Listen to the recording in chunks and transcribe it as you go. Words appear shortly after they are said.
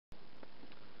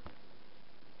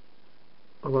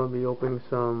I'm going to be opening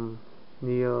some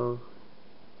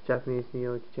Japanese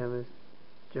Neo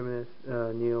Geminis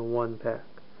Neo 1 pack.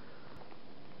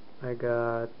 I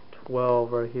got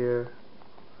 12 right here.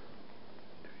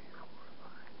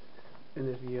 In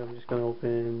this video I'm just going to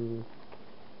open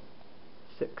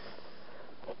 6.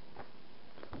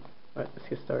 Alright, let's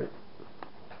get started.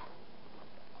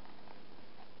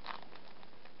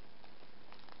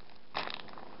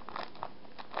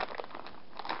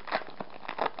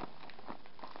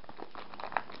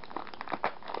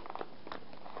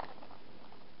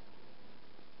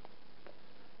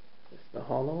 The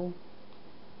hollow,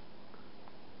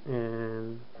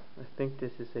 and I think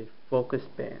this is a focus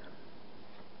band.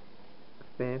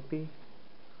 Vampy,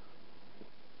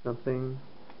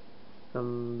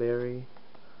 some berry,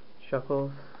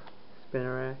 Shuckles,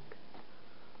 Spinarak,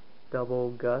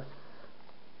 Double Gus,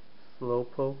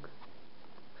 Slowpoke,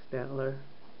 Stantler.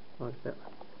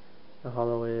 The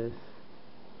hollow is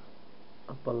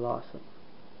a Blossom.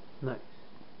 Nice.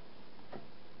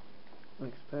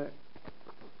 Next pack.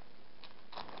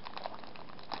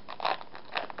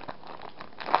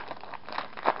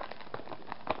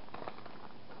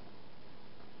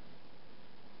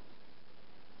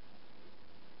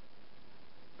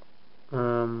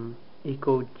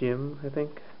 Eco Gym, I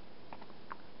think.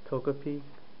 Togepi,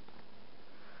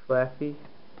 Flaffy,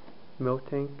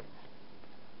 Miltank,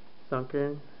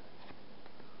 Sunkern.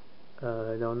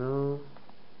 I don't know.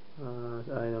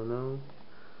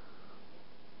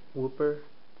 Wooper,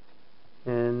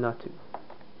 and Natu.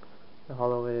 The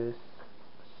hollow is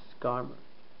Skarmory.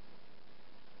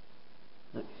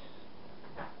 Nice.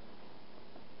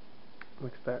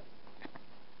 Next pack.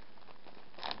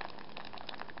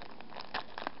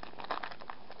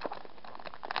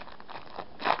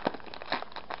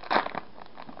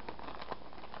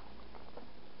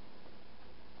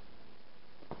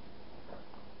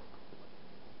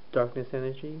 Darkness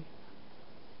Energy,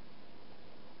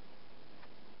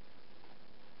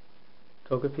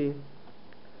 Togepi,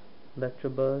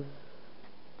 Electabuzz,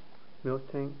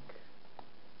 Miltank,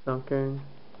 Sunkern,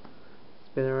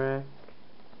 Spinarak,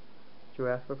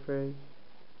 Giraffapray,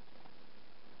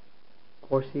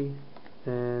 Horsey,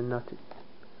 and Natu.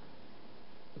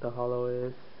 The hollow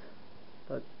is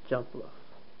the Jumpluff.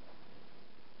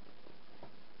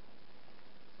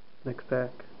 Next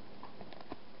pack.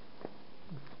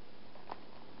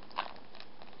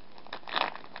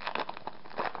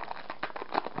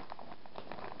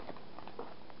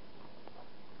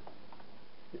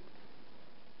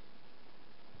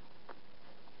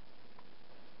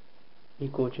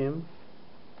 Eco Gym,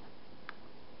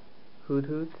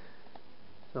 Hoothoot,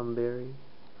 Sunberry,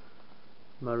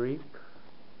 Mareep,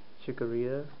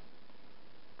 Chikorita,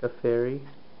 Clefairy,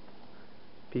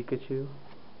 Pikachu,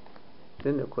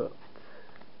 Cyndaquil,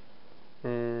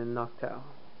 and Noctowl.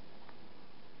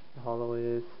 The hollow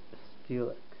is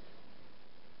Steelix.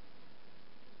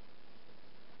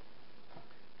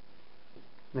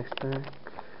 Next pack.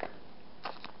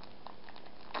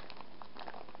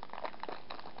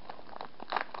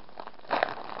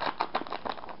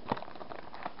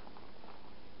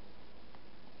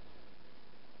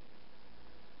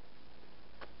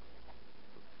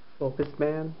 Focus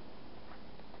Band,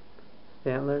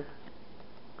 Stantler,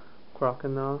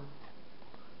 Croconaw,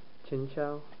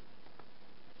 Chinchou,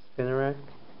 Spinarak,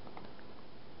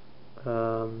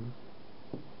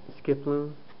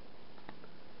 Skiploom,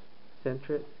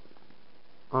 Sentret,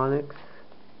 Onix,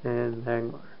 and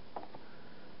Magmar.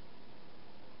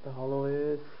 The hollow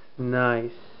is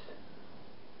nice.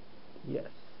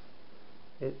 Yes,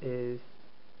 it is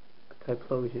a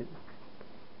Typhlosion.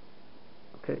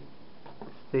 Okay,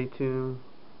 stay tuned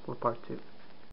for part 2.